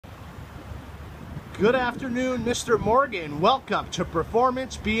Good afternoon, Mr. Morgan. Welcome to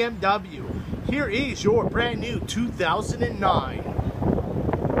Performance BMW. Here is your brand new 2009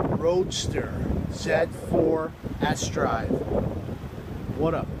 Roadster Z4 S-Drive.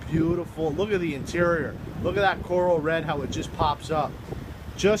 What a beautiful, look at the interior. Look at that coral red, how it just pops up.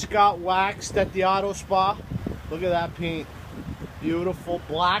 Just got waxed at the auto spa. Look at that paint. Beautiful.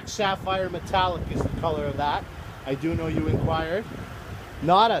 Black sapphire metallic is the color of that. I do know you inquired.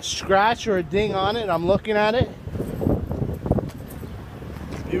 Not a scratch or a ding on it. I'm looking at it.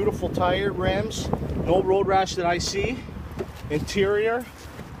 Beautiful tire rims. No road rash that I see. Interior,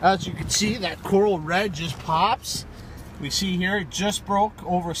 as you can see, that coral red just pops. We see here it just broke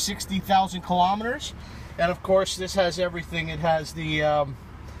over 60,000 kilometers. And of course this has everything. It has the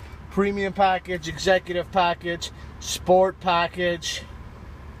premium package, executive package, sport package.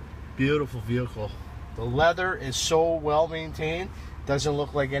 Beautiful vehicle. The leather is so well maintained. Doesn't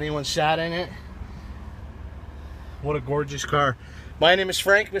look like anyone sat in it. What a gorgeous car. My name is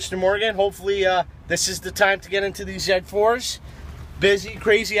Frank, Mr. Morgan. Hopefully this is the time to get into these Z4s. Busy,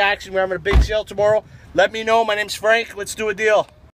 crazy action. We're having a big sale tomorrow. Let me know. My name's Frank. Let's do a deal.